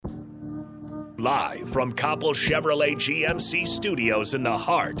Live from Koppel Chevrolet GMC Studios in the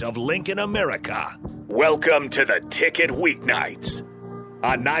heart of Lincoln, America. Welcome to The Ticket Weeknights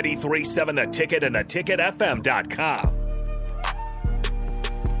on 93.7 The Ticket and theticketfm.com.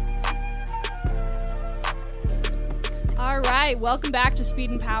 All right, welcome back to Speed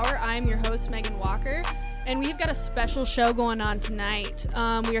and Power. I'm your host, Megan Walker, and we've got a special show going on tonight.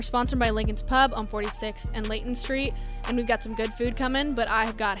 We are sponsored by Lincoln's Pub on 46th and Layton Street, and we've got some good food coming, but I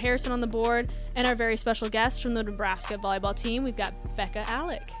have got Harrison on the board and our very special guest from the Nebraska volleyball team. We've got Bekka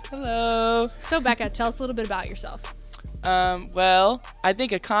Allick. Hello. So, Bekka, tell us a little bit about yourself. Well, I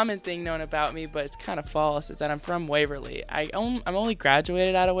think a common thing known about me, but it's kind of false, is that I'm from Waverly. I'm only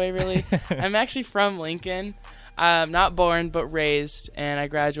graduated out of Waverly. I'm actually from Lincoln. Not born, but raised, and I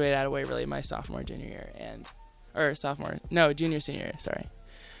graduated out of Waverly my junior, senior year, sorry.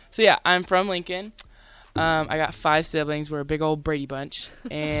 So yeah, I'm from Lincoln. I got 5 siblings. We're a big old Brady bunch,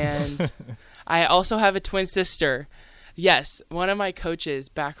 and I also have a twin sister. Yes, one of my coaches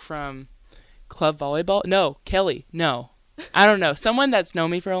back from club volleyball. No, Kelly. No, I don't know. Someone that's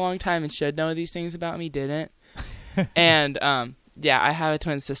known me for a long time and should know these things about me didn't. And yeah, I have a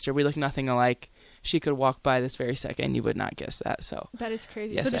twin sister. We look nothing alike. She could walk by this very second. You would not guess that. So that is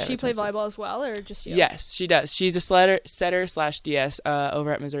crazy. Yes, so does she play volleyball as well, or just you? Yes, she does. She's a setter/DS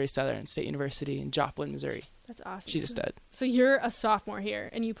over at Missouri Southern State University in Joplin, Missouri. That's awesome. She's a stud. So you're a sophomore here,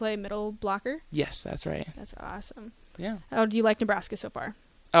 and you play middle blocker? Yes, that's right. That's awesome. Yeah. How do you like Nebraska so far?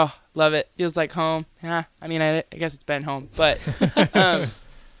 Oh, love it. Feels like home. Yeah, I mean, I guess it's been home. But,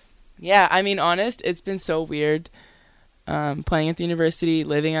 yeah, I mean, honest, it's been so weird playing at the university,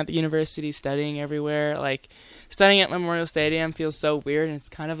 living at the university, studying everywhere. Like, studying at Memorial Stadium feels so weird, and it's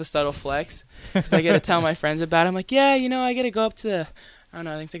kind of a subtle flex. Because I get to tell my friends about it. I'm like, yeah, I get to go up to the, I don't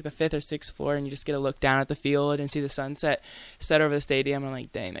know, I think it's like the 5th or 6th floor, and you just get to look down at the field and see the sunset set over the stadium. I'm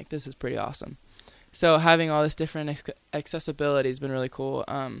like, dang, like, this is pretty awesome. So having all this different accessibility has been really cool.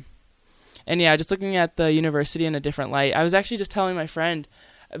 And yeah, just looking at the university in a different light. I was actually just telling my friend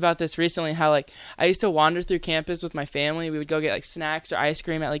about this recently, how like I used to wander through campus with my family. We would go get like snacks or ice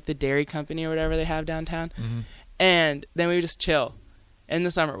cream at like the dairy company or whatever they have downtown. Mm-hmm. And then we would just chill in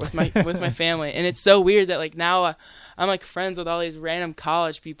the summer with my family. And it's so weird that like now I'm like friends with all these random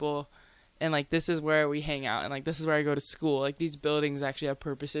college people, and like this is where we hang out, and like this is where I go to school. Like these buildings actually have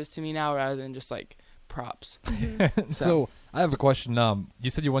purposes to me now rather than just like props. So I have a question. You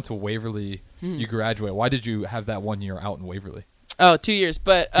said you went to Waverly. You graduated. Why did you have that 1 year out in Waverly? Oh, 2 years.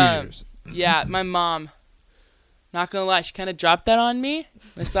 But 2 years. Yeah, my mom, not gonna lie, she kind of dropped that on me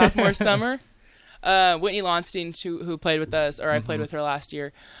my sophomore summer. Whitney Lonstein, who played with us, or I played with her last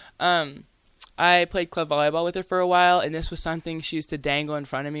year. I played club volleyball with her for a while, and this was something she used to dangle in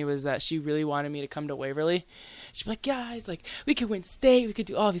front of me, was that she really wanted me to come to Waverly. She'd be like, guys, like, we could win state, we could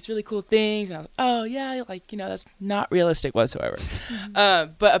do all these really cool things. And I was like, oh, yeah, like, that's not realistic whatsoever.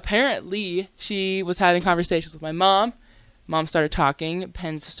 But apparently, she was having conversations with my mom. Mom started talking.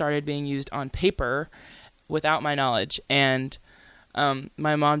 Pens started being used on paper without my knowledge. And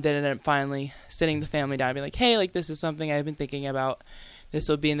my mom did end up finally sitting the family down and being like, hey, like, this is something I've been thinking about. This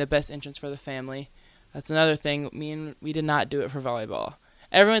will be in the best interest for the family. That's another thing. We did not do it for volleyball.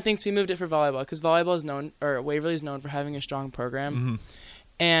 Everyone thinks we moved it for volleyball because volleyball is known, or Waverly is known for having a strong program. Mm-hmm.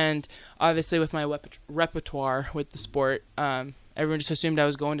 And obviously with my repertoire with the sport, everyone just assumed I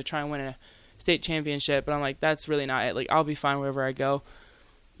was going to try and win a state championship. But I'm like, that's really not it. Like, I'll be fine wherever I go.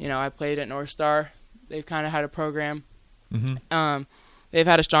 I played at North Star. They've kind of had a program. Mm-hmm. They've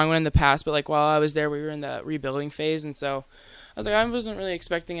had a strong one in the past, but like while I was there, we were in the rebuilding phase. And so I was like, I wasn't really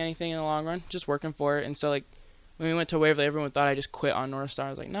expecting anything in the long run, just working for it. And so like, when we went to Waverly, everyone thought I just quit on North Star. I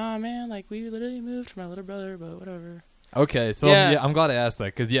was like, nah, man, like we literally moved for my little brother, but whatever. Okay, so yeah, I'm glad I asked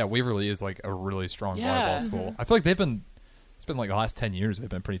that because Waverly is like a really strong volleyball school. Mm-hmm. I feel like it's been like the last 10 years they've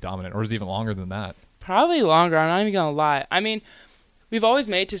been pretty dominant, or is it even longer than that? Probably longer. I'm not even gonna lie. I mean, we've always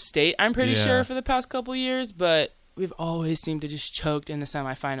made it to state, I'm pretty sure, for the past couple years, but we've always seemed to just choked in the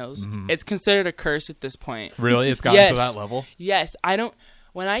semifinals. Mm-hmm. It's considered a curse at this point. Really, it's gotten to that level. Yes, I don't.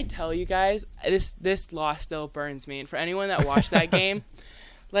 When I tell you guys, this loss still burns me. And for anyone that watched that game,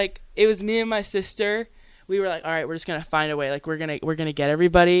 like, it was me and my sister. We were like, all right, we're just going to find a way. Like, we're gonna get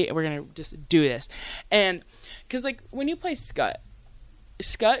everybody, and we're going to just do this. And because, like, when you play scut,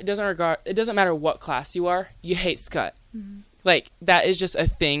 it doesn't matter what class you are, you hate scut. Mm-hmm. Like, that is just a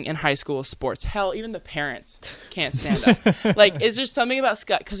thing in high school sports. Hell, even the parents can't stand up. Like, it's just something about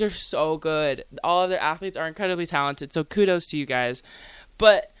scut because they're so good. All of their athletes are incredibly talented, so kudos to you guys.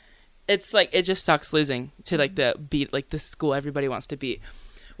 But it's like, it just sucks losing to like the school everybody wants to beat.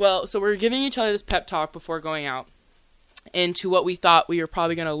 Well, so we're giving each other this pep talk before going out. into what we thought we were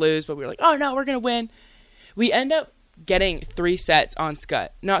probably going to lose, but we were like, oh no, we're going to win. We end up getting 3 sets on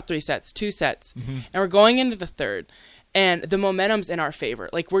Scott. Not 3 sets, 2 sets. Mm-hmm. And we're going into the third. And the momentum's in our favor.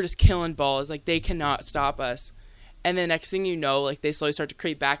 Like, we're just killing balls. Like, they cannot stop us. And the next thing you know, like, they slowly start to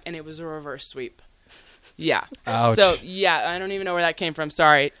creep back, and it was a reverse sweep. Yeah. Ouch. So, yeah, I don't even know where that came from.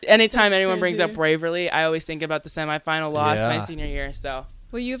 Sorry. Anytime anyone brings up Waverly, I always think about the semifinal loss my senior year. So.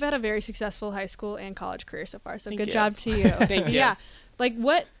 Well, you've had a very successful high school and college career so far, so Thank good you. job to you. Thank you. Yeah. Like,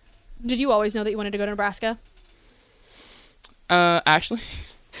 what did you always know that you wanted to go to Nebraska? Actually,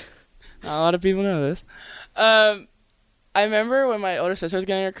 not a lot of people know this. I remember when my older sister was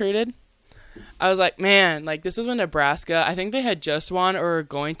getting recruited, I was like, man, like, this was when Nebraska, I think they had just won or were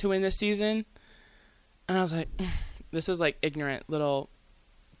going to win this season. And I was like, this is like ignorant little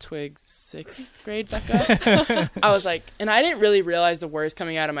twig 6th grade Bekka. I was like, and I didn't really realize the words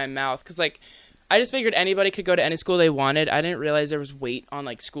coming out of my mouth because, like, I just figured anybody could go to any school they wanted. I didn't realize there was weight on,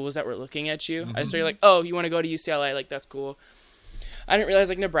 like, schools that were looking at you. Mm-hmm. I just figured, like, oh, you want to go to UCLA? Like, that's cool. I didn't realize,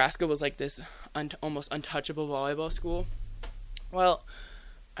 like, Nebraska was, like, this almost untouchable volleyball school. Well,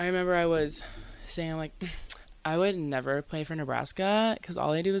 I remember I was saying, like, I would never play for Nebraska because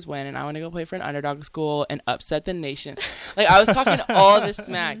all I do is win, and I want to go play for an underdog school and upset the nation. Like, I was talking all this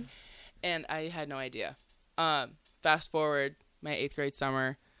smack, and I had no idea. Fast forward, my 8th grade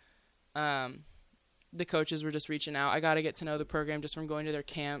summer, the coaches were just reaching out. I got to get to know the program just from going to their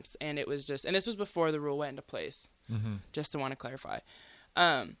camps, and it was just – and this was before the rule went into place, just to want to clarify.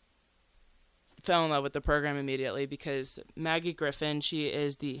 Fell in love with the program immediately because Maggie Griffin, she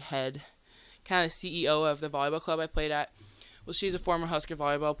is the head – kind of CEO of the volleyball club I played at. Well, she's a former Husker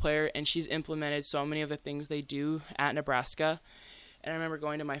Volleyball player, and she's implemented so many of the things they do at Nebraska. And I remember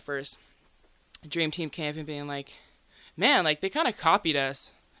going to my first Dream Team camp and being like, man, like, they kind of copied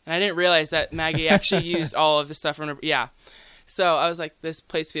us. And I didn't realize that Maggie actually used all of the stuff from – yeah. So I was like, this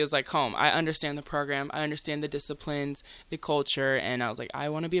place feels like home. I understand the program. I understand the disciplines, the culture, and I was like, I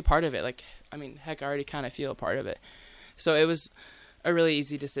want to be a part of it. Like, I mean, heck, I already kind of feel a part of it. So it was – a really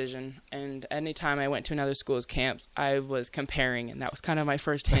easy decision, and anytime I went to another school's camps, I was comparing, and that was kind of my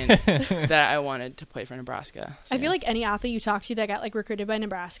first hint that I wanted to play for Nebraska. So, I feel like any athlete you talk to that got, like, recruited by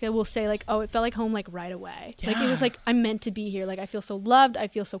Nebraska will say, like, oh, it felt like home, like, right away. Yeah. Like, it was like, I'm meant to be here. Like, I feel so loved. I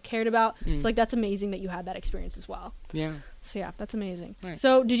feel so cared about. So, like, that's amazing that you had that experience as well. Yeah. So, yeah, that's amazing. Nice.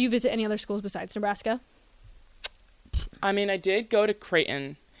 So, did you visit any other schools besides Nebraska? I mean, I did go to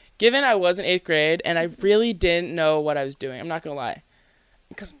Creighton, given I was in 8th grade, and I really didn't know what I was doing. I'm not going to lie.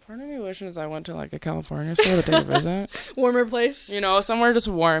 Because part of me wishes I went to, like, a California school to take a visit. Warmer place. You know, somewhere just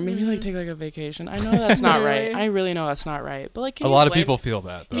warm. Maybe, like, take, like, a vacation. I know that's not right. I really know that's not right. But, like, a lot of people feel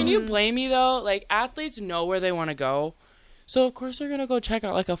that, though. Can you blame me, though? Like, athletes know where they want to go. So, of course, they're going to go check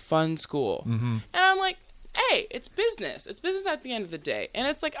out, like, a fun school. Mm-hmm. And I'm like, hey, it's business. It's business at the end of the day. And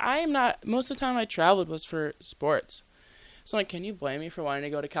it's like, I am not – most of the time I traveled was for sports. So, like, can you blame me for wanting to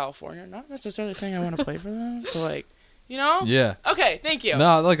go to California? Not necessarily saying I want to play for them. But, like – you know? Yeah. Okay, thank you.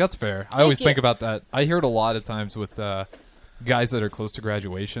 No, like, that's fair. I always think about that. I hear it a lot of times with guys that are close to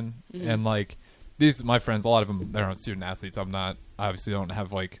graduation. Mm-hmm. And, like, these my friends, a lot of them, they're not student athletes. I'm not, obviously don't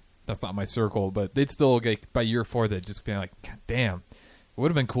have, like, that's not my circle. But they'd still get, by year 4, they'd just be like, God damn, it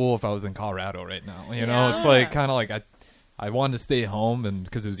would have been cool if I was in Colorado right now. You know? It's like, kind of like, I wanted to stay home and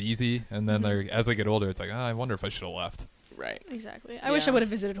because it was easy. And then as I get older, it's like, I wonder if I should have left. Right. Exactly. I wish I would have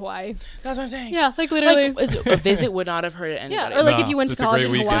visited Hawaii. That's what I'm saying. Yeah, like, literally. Like, a visit would not have hurt anybody. Yeah, or, like, if you went to college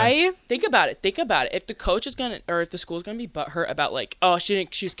in Hawaii. Think about it. If the coach is going to, or if the school's going to be butthurt about, like, oh, she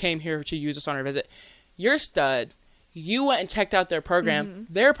came here to use us on her visit. You're stud. You went and checked out their program.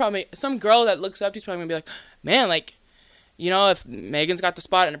 Mm-hmm. They're probably, some girl that looks up to you's probably going to be like, man, like, you know, if Megan's got the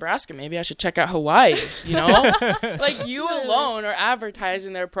spot in Nebraska, maybe I should check out Hawaii, you know? Like, you alone are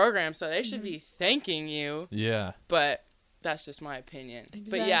advertising their program, so they should be thanking you. Yeah. But that's just my opinion.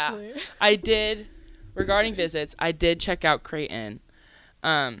 Exactly. But yeah, I did, regarding visits, I did check out Creighton.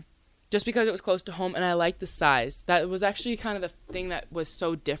 Just because it was close to home and I liked the size. That was actually kind of the thing that was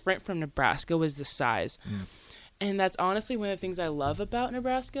so different from Nebraska was the size. Mm. And that's honestly one of the things I love about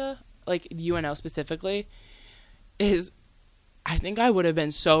Nebraska, like UNL specifically, is I think I would have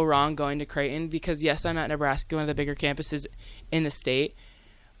been so wrong going to Creighton because, yes, I'm at Nebraska, one of the bigger campuses in the state.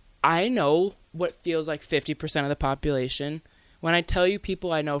 I know what feels like 50% of the population. When I tell you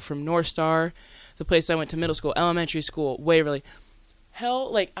people I know from North Star, the place I went to middle school, elementary school, Waverly,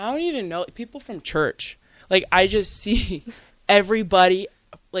 hell, like, I don't even know people from church. Like, I just see everybody,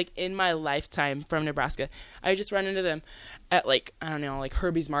 like, in my lifetime from Nebraska. I just run into them at, like, I don't know, like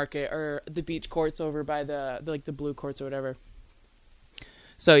Herbie's Market or the beach courts over by the blue courts or whatever.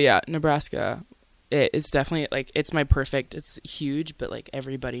 So, yeah, Nebraska it's definitely like it's my perfect. It's huge, but like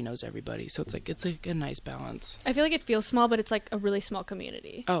everybody knows everybody, so it's like a nice balance. I feel like it feels small, but it's like a really small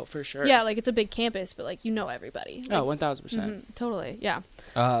community. Oh, for sure. Yeah, like it's a big campus, but like you know everybody. Like, 1,000%. Totally. Yeah.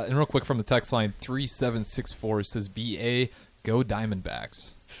 And real quick from the text line 3764 says BA go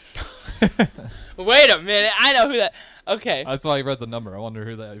Diamondbacks. Wait a minute, I know who that. Okay. That's why I read the number. I wonder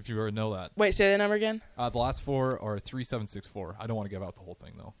who that. If you already know that. Wait, say the number again. The last four are 3764. I don't want to give out the whole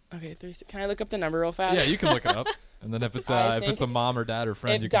thing though. Okay, can I look up the number real fast? Yeah, you can look it up. And then if it's a mom or dad or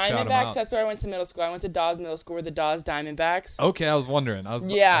friend, you can shout them out. That's where I went to middle school. I went to Dawes Middle School, where the Dawes Diamondbacks. Okay, I was wondering. I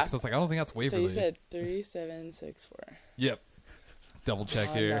was like, I don't think that's Waverly. So you said 3764. Yep. Double check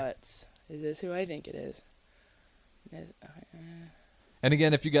here. Nuts. Is this who I think it is? And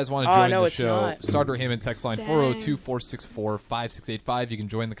again, if you guys want to join the show, not. Starter Heyman text line 402-464-5685. You can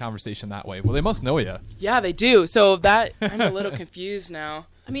join the conversation that way. Well, they must know you. Yeah, they do. So that I'm a little confused now.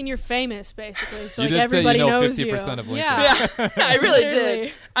 I mean, you're famous, basically. So you like did everybody say you know knows 50% you. of Lincoln. Yeah, I really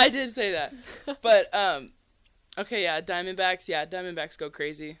did. I did say that. But okay, yeah, Diamondbacks. Yeah, Diamondbacks go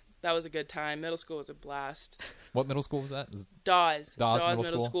crazy. That was a good time. Middle school was a blast. What middle school was that? Dawes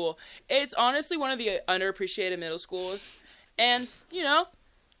Middle School. It's honestly one of the underappreciated middle schools. And,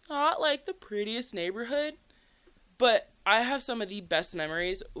 not like the prettiest neighborhood, but I have some of the best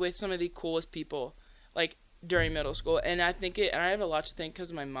memories with some of the coolest people, like, during middle school. And I have a lot to thank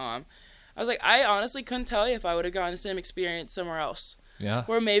because of my mom. I was like, I honestly couldn't tell you if I would have gotten the same experience somewhere else. Yeah.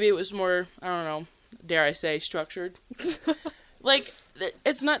 Or maybe it was more, I don't know, dare I say, structured. Like,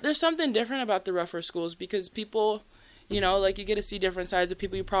 there's something different about the rougher schools because people, like you get to see different sides of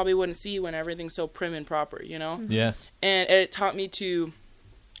people you probably wouldn't see when everything's so prim and proper, Yeah. And it taught me to,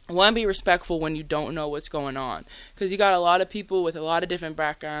 one, be respectful when you don't know what's going on. Because you got a lot of people with a lot of different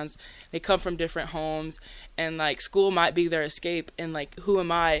backgrounds. They come from different homes. And, like, school might be their escape. And, like, who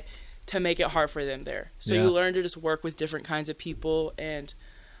am I to make it hard for them there? So you learn to just work with different kinds of people. And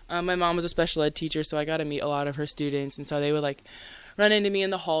my mom was a special ed teacher, so I got to meet a lot of her students. And so they would, like, run into me in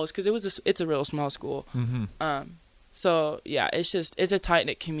the halls because it's a real small school. Mm-hmm. So, yeah, it's a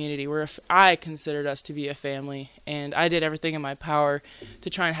tight-knit community where I considered us to be a family, and I did everything in my power to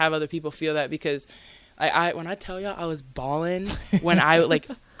try and have other people feel that because when I tell y'all I was bawling, when I, like,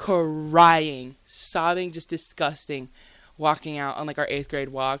 crying, sobbing, just disgusting, walking out on, like, our 8th grade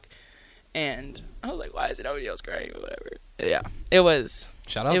walk, and I was like, why is it nobody else crying or whatever? Yeah, it was.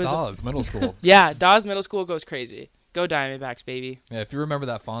 Shout out Dawes Middle School. Yeah, Dawes Middle School goes crazy. Go Diamondbacks, baby. Yeah, if you remember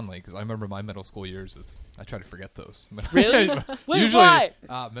that fondly, because I remember my middle school years. I try to forget those. Really? Wait, usually, why?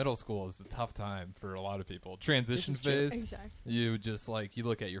 Middle school is the tough time for a lot of people. Transition phase. Exactly. You just you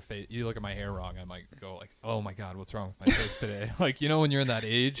look at your face. You look at my hair wrong. I might go like, oh my god, what's wrong with my face today? Like when you're in that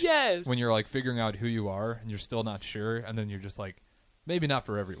age. Yes. When you're like figuring out who you are and you're still not sure, and then you're just like, maybe not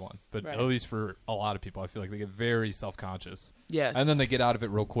for everyone, but at least for a lot of people, I feel like they get very self-conscious. Yes. And then they get out of it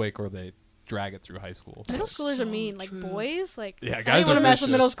real quick, or they drag it through high school. Middle schoolers are mean. Like, boys, like, yeah, I guys don't want are to mess vicious.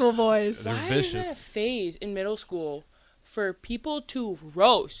 with middle school boys. They're Why vicious. is it a phase in middle school for people to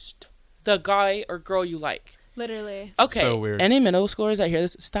roast the guy or girl you like? Literally. Okay. So weird. Any middle schoolers that hear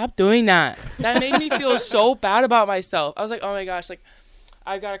this, stop doing that. That made me feel so bad about myself. I was like, oh my gosh, like,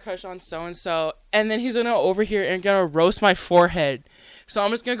 I got a crush on so-and-so, and then he's going to go over here and going to roast my forehead. So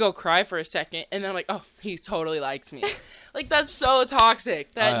I'm just going to go cry for a second, and then I'm like, oh, he totally likes me. Like, that's so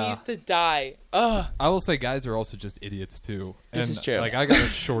toxic. That needs to die. Ugh. I will say guys are also just idiots, too. This is true. Like, I got a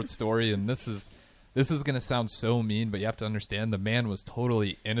short story, and this is going to sound so mean, but you have to understand the man was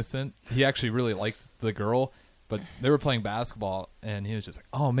totally innocent. He actually really liked the girl, but they were playing basketball, and he was just like,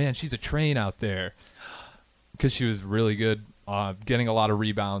 oh, man, she's a train out there. Because she was really good, getting a lot of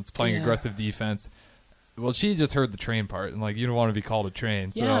rebounds, playing aggressive defense. Well, she just heard the train part, and like you don't want to be called a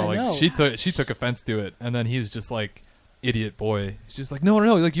train, so she took offense to it, and then he was just like, idiot boy. She's just like, no,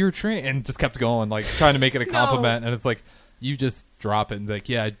 like you're a train, and just kept going, like trying to make it a compliment, and it's like you just drop it and like,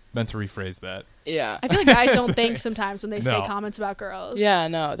 yeah, I meant to rephrase that. Yeah. I feel like guys don't think sometimes when they say comments about girls. Yeah,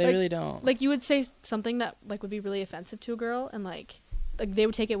 no, they really don't. Like you would say something that like would be really offensive to a girl, and like they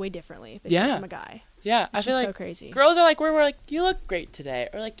would take it way differently if they said it from a guy. Yeah, It's I feel just like so crazy. Girls are like, we're like, you look great today,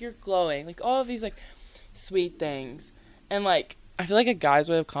 or like you're glowing, like all of these like sweet things, and like I feel like a guy's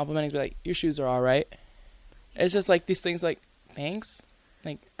way of complimenting is be like, your shoes are all right. It's just like these things like, thanks,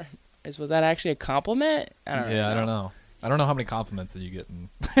 like, was that actually a compliment? I don't know. I don't know. I don't know how many compliments that you get in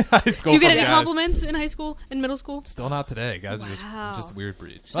high school. Do you get any guys. compliments in high school and middle school? Still not today. Guys are just weird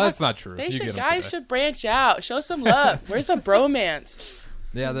breeds. Well, that's not true. Guys should branch out, show some love. Where's the bromance?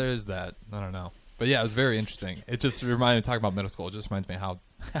 Yeah, there is that. I don't know. But yeah, it was very interesting. It just reminded me, talking about middle school, it just reminds me how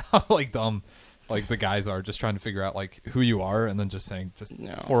like dumb like the guys are, just trying to figure out like who you are and then just saying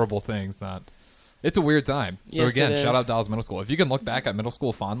horrible things, not It's a weird time. So Yes, again, it shout is. out Dallas Middle School. If you can look back at middle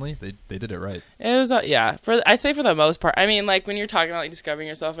school fondly, they did it right. It was, I'd say for the most part. I mean, like, when you're talking about, like, discovering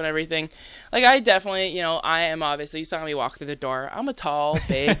yourself and everything, like, I definitely, I am obviously, you saw me walk through the door. I'm a tall,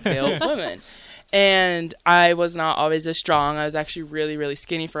 big, built woman. And I was not always as strong. I was actually really, really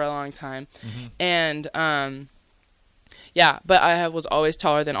skinny for a long time. And, but I was always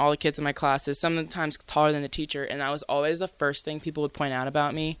taller than all the kids in my classes, sometimes taller than the teacher, and that was always the first thing people would point out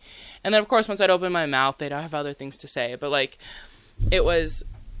about me. And then, of course, once I'd open my mouth, they'd have other things to say. But, like, it was,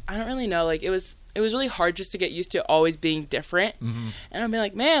 I don't really know, like, it was really hard just to get used to always being different. And I'd be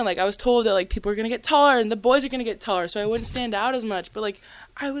like, man, like, I was told that, like, people are going to get taller and the boys are going to get taller, so I wouldn't stand out as much. But, like,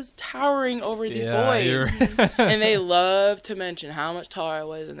 I was towering over these boys. And they loved to mention how much taller I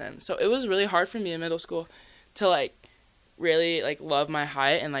was than them. So it was really hard for me in middle school to, like, really, like, love my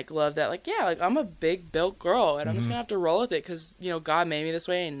height and, like, love that, like, yeah, like, I'm a big built girl and I'm just gonna have to roll with it because, God made me this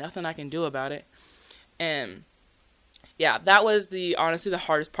way and nothing I can do about it. And that was honestly the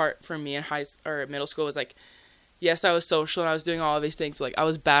hardest part for me in middle school was, like, yes, I was social and I was doing all of these things, but, like, I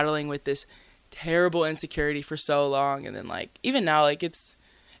was battling with this terrible insecurity for so long. And then, like, even now, like, it's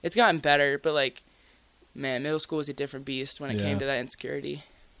gotten better, but, like, man, middle school was a different beast when it came to that insecurity.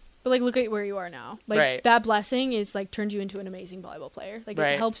 But, like, look at where you are now. Like, that blessing is, like, turned you into an amazing volleyball player. Like,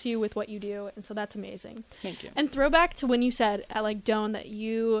 it helps you with what you do, and so that's amazing. Thank you. And throwback to when you said at, like, Doan that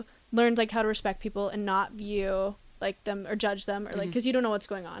you learned, like, how to respect people and not view, like, them or judge them or, like, because you don't know what's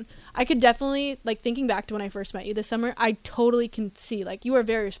going on. I could definitely, like, thinking back to when I first met you this summer, I totally can see, like, you are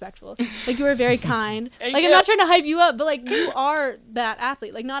very respectful. Like, you are very kind. Like, I'm not trying to hype you up, but, like, you are that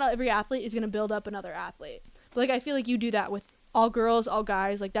athlete. Like, not every athlete is going to build up another athlete. But, like, I feel like you do that with all girls, all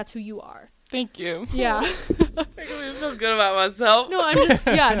guys, like, that's who you are. Thank you. Yeah. Making me feel good about myself. No, I'm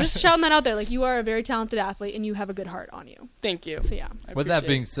just shouting that out there. Like, you are a very talented athlete, and you have a good heart on you. Thank you. So, yeah. With that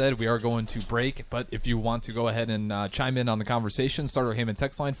being said, we are going to break, but if you want to go ahead and chime in on the conversation, start our Heyman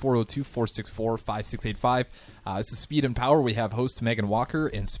text line, 402-464-5685. This is Speed and Power. We have host Megan Walker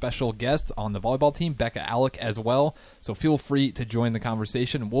and special guest on the volleyball team, Bekka Allick, as well. So feel free to join the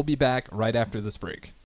conversation. We'll be back right after this break.